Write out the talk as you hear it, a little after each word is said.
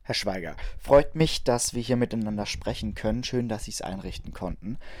Herr Schweiger, freut mich, dass wir hier miteinander sprechen können. Schön, dass Sie es einrichten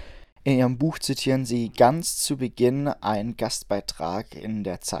konnten. In Ihrem Buch zitieren Sie ganz zu Beginn einen Gastbeitrag in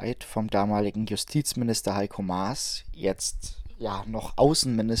der Zeit vom damaligen Justizminister Heiko Maas, jetzt ja noch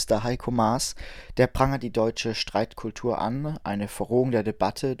Außenminister Heiko Maas. Der prangert die deutsche Streitkultur an, eine Verrohung der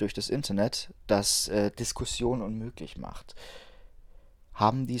Debatte durch das Internet, das Diskussion unmöglich macht.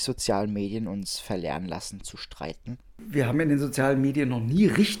 Haben die sozialen Medien uns verlernen lassen zu streiten? Wir haben in den sozialen Medien noch nie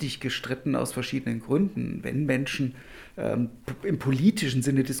richtig gestritten aus verschiedenen Gründen. Wenn Menschen im politischen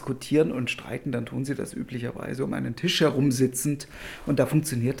Sinne diskutieren und streiten, dann tun sie das üblicherweise um einen Tisch herum sitzend. Und da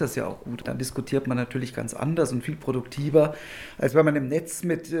funktioniert das ja auch gut. Dann diskutiert man natürlich ganz anders und viel produktiver, als wenn man im Netz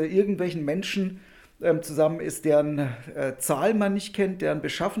mit irgendwelchen Menschen zusammen ist, deren Zahl man nicht kennt, deren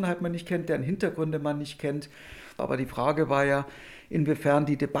Beschaffenheit man nicht kennt, deren Hintergründe man nicht kennt. Aber die Frage war ja, inwiefern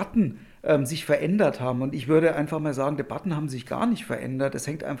die Debatten sich verändert haben. Und ich würde einfach mal sagen, Debatten haben sich gar nicht verändert. Es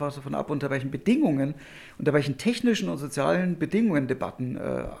hängt einfach davon ab, unter welchen Bedingungen, unter welchen technischen und sozialen Bedingungen Debatten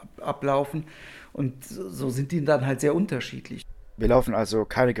ablaufen. Und so sind die dann halt sehr unterschiedlich. Wir laufen also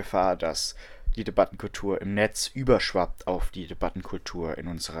keine Gefahr, dass die Debattenkultur im Netz überschwappt auf die Debattenkultur in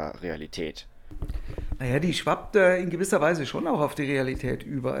unserer Realität. Naja, die schwappt in gewisser Weise schon auch auf die Realität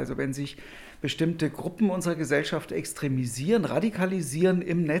über. Also wenn sich bestimmte Gruppen unserer Gesellschaft extremisieren, radikalisieren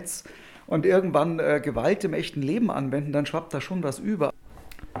im Netz und irgendwann Gewalt im echten Leben anwenden, dann schwappt da schon was über.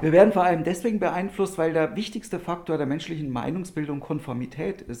 Wir werden vor allem deswegen beeinflusst, weil der wichtigste Faktor der menschlichen Meinungsbildung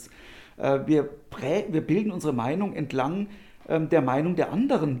Konformität ist. Wir bilden unsere Meinung entlang der Meinung der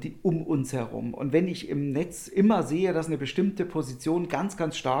anderen um uns herum. Und wenn ich im Netz immer sehe, dass eine bestimmte Position ganz,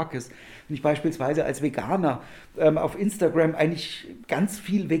 ganz stark ist, wenn ich beispielsweise als Veganer auf Instagram eigentlich ganz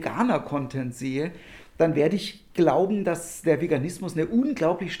viel Veganer-Content sehe, dann werde ich glauben, dass der Veganismus eine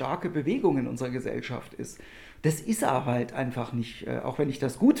unglaublich starke Bewegung in unserer Gesellschaft ist. Das ist er halt einfach nicht, auch wenn ich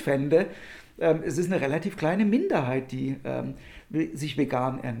das gut fände. Es ist eine relativ kleine Minderheit, die sich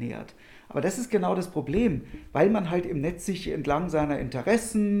vegan ernährt. Aber das ist genau das Problem, weil man halt im Netz sich entlang seiner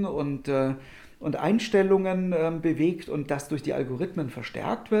Interessen und Einstellungen bewegt und das durch die Algorithmen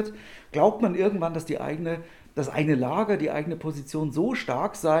verstärkt wird, glaubt man irgendwann, dass das eigene Lager, die eigene Position so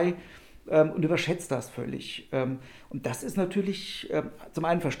stark sei und überschätzt das völlig. Und das ist natürlich, zum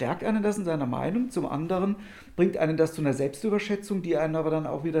einen verstärkt einen das in seiner Meinung, zum anderen bringt einen das zu einer Selbstüberschätzung, die einen aber dann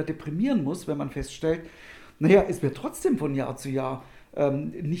auch wieder deprimieren muss, wenn man feststellt, naja, es wird trotzdem von Jahr zu Jahr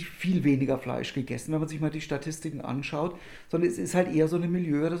nicht viel weniger Fleisch gegessen, wenn man sich mal die Statistiken anschaut, sondern es ist halt eher so eine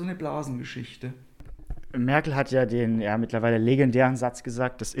Milieu- oder so eine Blasengeschichte. Merkel hat ja den mittlerweile legendären Satz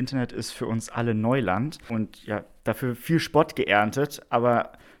gesagt, das Internet ist für uns alle Neuland und ja, dafür viel Spott geerntet.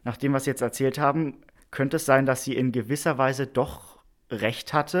 Aber nach dem, was Sie jetzt erzählt haben, könnte es sein, dass sie in gewisser Weise doch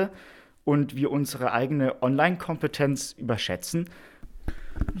recht hatte und wir unsere eigene Online-Kompetenz überschätzen.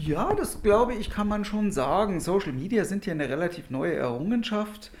 Ja, das glaube ich, kann man schon sagen. Social Media sind ja eine relativ neue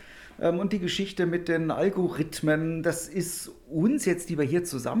Errungenschaft. Und die Geschichte mit den Algorithmen, das ist uns jetzt, die wir hier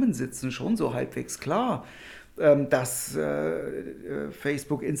zusammensitzen, schon so halbwegs klar, dass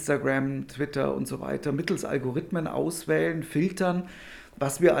Facebook, Instagram, Twitter und so weiter mittels Algorithmen auswählen, filtern,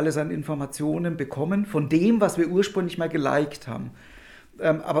 was wir alles an Informationen bekommen, von dem, was wir ursprünglich mal geliked haben.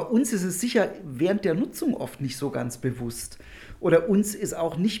 Aber uns ist es sicher während der Nutzung oft nicht so ganz bewusst. Oder uns ist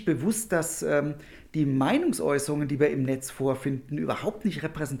auch nicht bewusst, dass die Meinungsäußerungen, die wir im Netz vorfinden, überhaupt nicht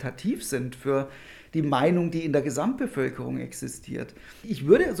repräsentativ sind für die Meinung, die in der Gesamtbevölkerung existiert. Ich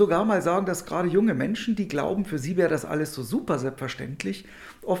würde sogar mal sagen, dass gerade junge Menschen, die glauben, für sie wäre das alles so super selbstverständlich,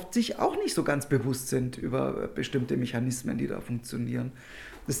 oft sich auch nicht so ganz bewusst sind über bestimmte Mechanismen, die da funktionieren.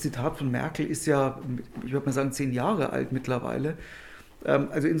 Das Zitat von Merkel ist ja, ich würde mal sagen, 10 Jahre alt mittlerweile.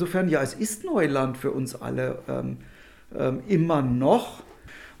 Also insofern, ja, es ist Neuland für uns alle immer noch.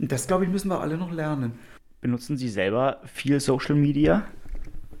 Und das, glaube ich, müssen wir alle noch lernen. Benutzen Sie selber viel Social Media?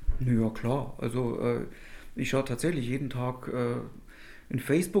 Ja, klar. Also ich schaue tatsächlich jeden Tag in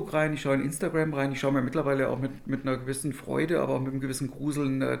Facebook rein, ich schaue in Instagram rein, ich schaue mir mittlerweile auch mit einer gewissen Freude, aber auch mit einem gewissen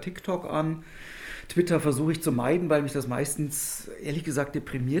Gruseln TikTok an. Twitter versuche ich zu meiden, weil mich das meistens, ehrlich gesagt,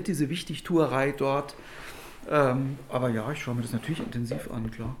 deprimiert, diese Wichtigtuerei dort. Aber ja, ich schaue mir das natürlich intensiv an,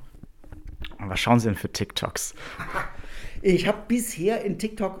 klar. Und was schauen Sie denn für TikToks? Ich habe bisher in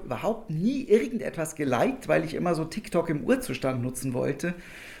TikTok überhaupt nie irgendetwas geliked, weil ich immer so TikTok im Urzustand nutzen wollte.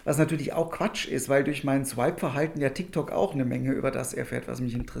 Was natürlich auch Quatsch ist, weil durch mein Swipe-Verhalten ja TikTok auch eine Menge über das erfährt, was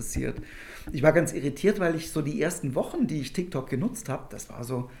mich interessiert. Ich war ganz irritiert, weil ich so die ersten Wochen, die ich TikTok genutzt habe, das war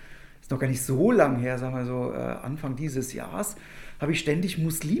so, ist noch gar nicht so lang her, sagen wir so Anfang dieses Jahres, habe ich ständig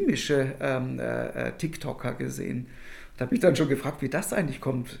muslimische TikToker gesehen. Da habe ich dann schon gefragt, wie das eigentlich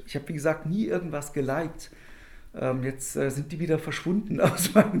kommt. Ich habe, wie gesagt, nie irgendwas geliked. Jetzt sind die wieder verschwunden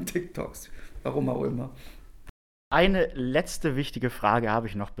aus meinen TikToks, warum auch immer. Eine letzte wichtige Frage habe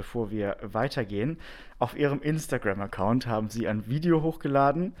ich noch, bevor wir weitergehen. Auf Ihrem Instagram-Account haben Sie ein Video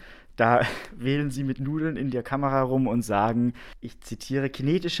hochgeladen. Da wählen Sie mit Nudeln in der Kamera rum und sagen, ich zitiere,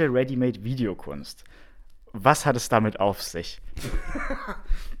 kinetische Ready-Made-Videokunst. Was hat es damit auf sich?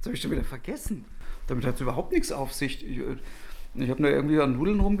 Das habe ich schon wieder vergessen. Damit hat es überhaupt nichts auf sich. Ich habe nur irgendwie an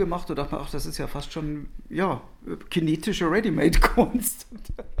Nudeln rumgemacht und dachte mir, ach, das ist ja fast schon, ja, kinetische Ready-Made-Kunst.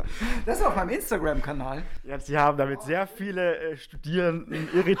 Das ist auf meinem Instagram-Kanal. Ja, Sie haben damit sehr viele Studierenden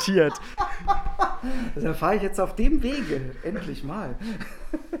irritiert. Das erfahre ich jetzt auf dem Wege, endlich mal.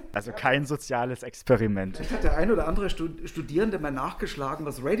 Also kein soziales Experiment. Vielleicht hat der ein oder andere Studierende mal nachgeschlagen,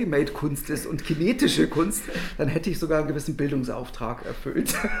 was Ready-Made-Kunst ist und kinetische Kunst. Dann hätte ich sogar einen gewissen Bildungsauftrag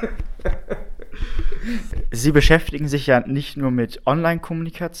erfüllt. Sie beschäftigen sich ja nicht nur mit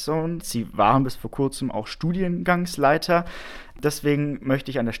Online-Kommunikation, Sie waren bis vor kurzem auch Studiengangsleiter. Deswegen möchte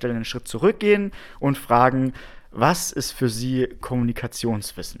ich an der Stelle einen Schritt zurückgehen und fragen, was ist für Sie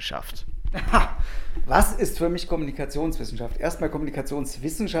Kommunikationswissenschaft? Was ist für mich Kommunikationswissenschaft? Erstmal,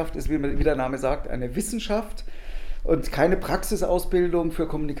 Kommunikationswissenschaft ist, wie der Name sagt, eine Wissenschaft und keine Praxisausbildung für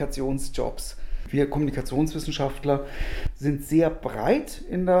Kommunikationsjobs. Wir Kommunikationswissenschaftler sind sehr breit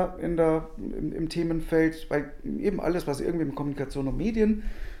im Themenfeld, weil eben alles, was irgendwie mit Kommunikation und Medien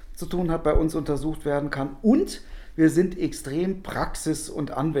zu tun hat, bei uns untersucht werden kann. Und wir sind extrem praxis-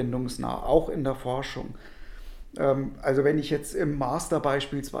 und anwendungsnah, auch in der Forschung. Also wenn ich jetzt im Master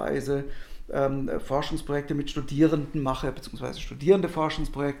beispielsweise Forschungsprojekte mit Studierenden mache, beziehungsweise Studierende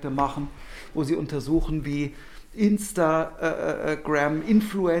Forschungsprojekte machen, wo sie untersuchen, wie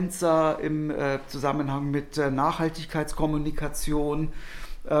Instagram-Influencer im Zusammenhang mit Nachhaltigkeitskommunikation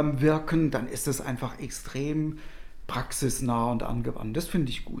wirken, dann ist es einfach extrem praxisnah und angewandt. Das finde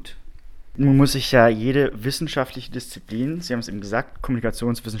ich gut. Nun muss sich ja jede wissenschaftliche Disziplin, Sie haben es eben gesagt,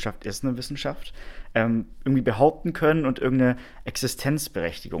 Kommunikationswissenschaft ist eine Wissenschaft, irgendwie behaupten können und irgendeine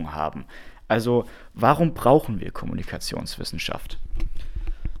Existenzberechtigung haben. Also warum brauchen wir Kommunikationswissenschaft?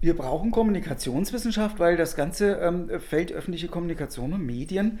 Wir brauchen Kommunikationswissenschaft, weil das ganze Feld öffentliche Kommunikation und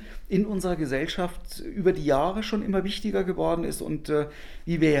Medien in unserer Gesellschaft über die Jahre schon immer wichtiger geworden ist und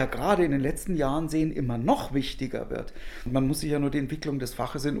wie wir ja gerade in den letzten Jahren sehen, immer noch wichtiger wird. Man muss sich ja nur die Entwicklung des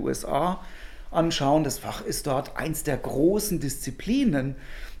Faches in den USA anschauen. Das Fach ist dort eins der großen Disziplinen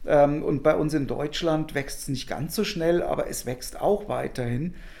und bei uns in Deutschland wächst es nicht ganz so schnell, aber es wächst auch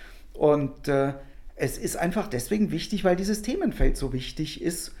weiterhin und es ist einfach deswegen wichtig, weil dieses Themenfeld so wichtig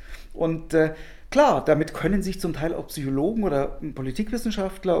ist. Und klar, damit können sich zum Teil auch Psychologen oder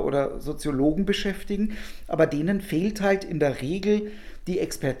Politikwissenschaftler oder Soziologen beschäftigen, aber denen fehlt halt in der Regel die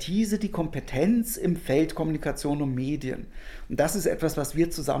Expertise, die Kompetenz im Feld Kommunikation und Medien. Und das ist etwas, was wir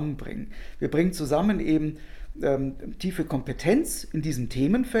zusammenbringen. Wir bringen zusammen eben tiefe Kompetenz in diesem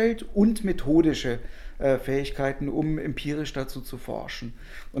Themenfeld und methodische Fähigkeiten, um empirisch dazu zu forschen.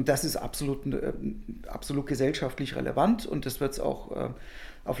 Und das ist absolut gesellschaftlich relevant und das wird es auch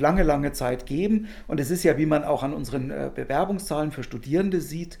auf lange, lange Zeit geben. Und es ist ja, wie man auch an unseren Bewerbungszahlen für Studierende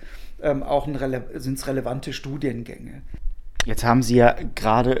sieht, sind es relevante Studiengänge. Jetzt haben Sie ja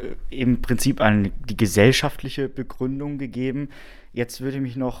gerade im Prinzip die gesellschaftliche Begründung gegeben. Jetzt würde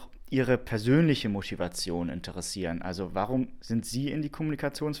mich noch Ihre persönliche Motivation interessieren. Also warum sind Sie in die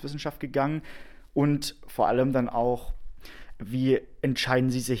Kommunikationswissenschaft gegangen? Und vor allem dann auch, wie entscheiden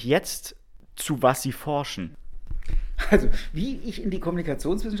Sie sich jetzt, zu was Sie forschen? Also, wie ich in die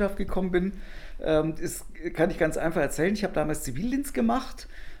Kommunikationswissenschaft gekommen bin, kann ich ganz einfach erzählen. Ich habe damals Zivildienst gemacht,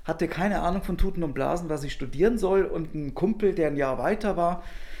 hatte keine Ahnung von Tuten und Blasen, was ich studieren soll. Und ein Kumpel, der ein Jahr weiter war,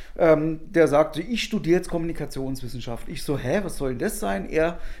 der sagte, ich studiere jetzt Kommunikationswissenschaft. Ich so, was soll denn das sein?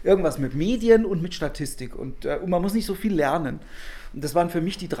 Er, irgendwas mit Medien und mit Statistik. Und man muss nicht so viel lernen. Und das waren für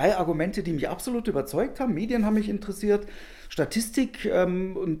mich die 3 Argumente, die mich absolut überzeugt haben. Medien haben mich interessiert, Statistik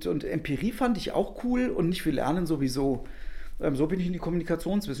und Empirie fand ich auch cool und nicht viel lernen sowieso. So bin ich in die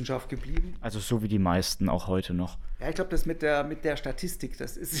Kommunikationswissenschaft geblieben. Also so wie die meisten auch heute noch. Ja, ich glaube, das mit der Statistik,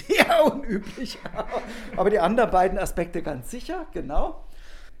 das ist sehr unüblich. Aber die anderen beiden Aspekte ganz sicher, genau.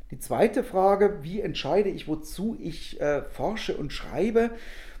 Die zweite Frage, wie entscheide ich, wozu ich forsche und schreibe?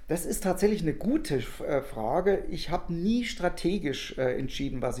 Das ist tatsächlich eine gute Frage. Ich habe nie strategisch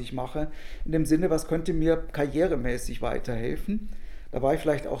entschieden, was ich mache. In dem Sinne, was könnte mir karrieremäßig weiterhelfen. Da war ich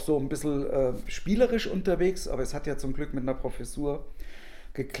vielleicht auch so ein bisschen spielerisch unterwegs, aber es hat ja zum Glück mit einer Professur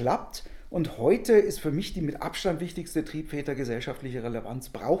geklappt. Und heute ist für mich die mit Abstand wichtigste Triebfeder gesellschaftliche Relevanz.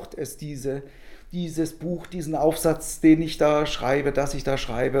 Braucht es dieses Buch, diesen Aufsatz, den ich da schreibe, dass ich da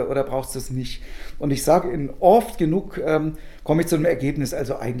schreibe, oder braucht es das nicht? Und ich sage oft genug, komme ich zu einem Ergebnis,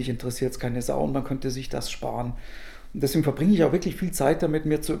 also eigentlich interessiert es keine Sau und man könnte sich das sparen. Und deswegen verbringe ich auch wirklich viel Zeit damit,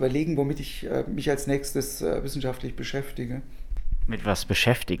 mir zu überlegen, womit ich mich als nächstes wissenschaftlich beschäftige. Mit was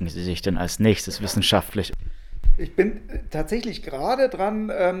beschäftigen Sie sich denn als nächstes wissenschaftlich? Ich bin tatsächlich gerade dran,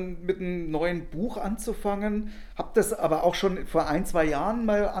 mit einem neuen Buch anzufangen, habe das aber auch schon vor 1-2 Jahren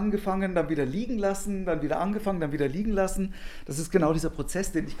mal angefangen, dann wieder liegen lassen, dann wieder angefangen, dann wieder liegen lassen. Das ist genau dieser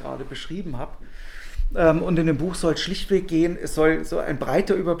Prozess, den ich gerade beschrieben habe. Und in dem Buch soll es schlichtweg gehen, es soll so ein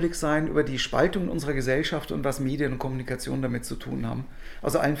breiter Überblick sein über die Spaltung unserer Gesellschaft und was Medien und Kommunikation damit zu tun haben.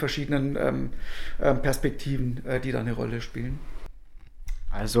 Also allen verschiedenen Perspektiven, die da eine Rolle spielen.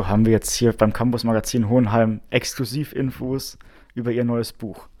 Also haben wir jetzt hier beim Campus Magazin Hohenheim Exklusivinfos über Ihr neues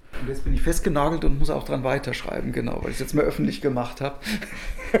Buch. Und jetzt bin ich festgenagelt und muss auch dran weiterschreiben, genau, weil ich es jetzt mal öffentlich gemacht habe.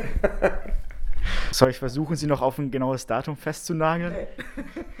 Soll ich versuchen, Sie noch auf ein genaues Datum festzunageln? Nee.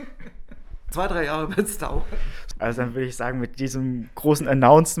 2-3 Jahre wird es dauern. Also dann würde ich sagen, mit diesem großen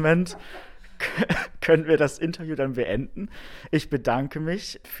Announcement können wir das Interview dann beenden. Ich bedanke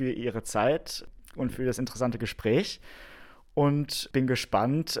mich für Ihre Zeit und für das interessante Gespräch und bin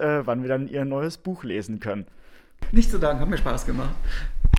gespannt, wann wir dann Ihr neues Buch lesen können. Nicht zu danken, hat mir Spaß gemacht.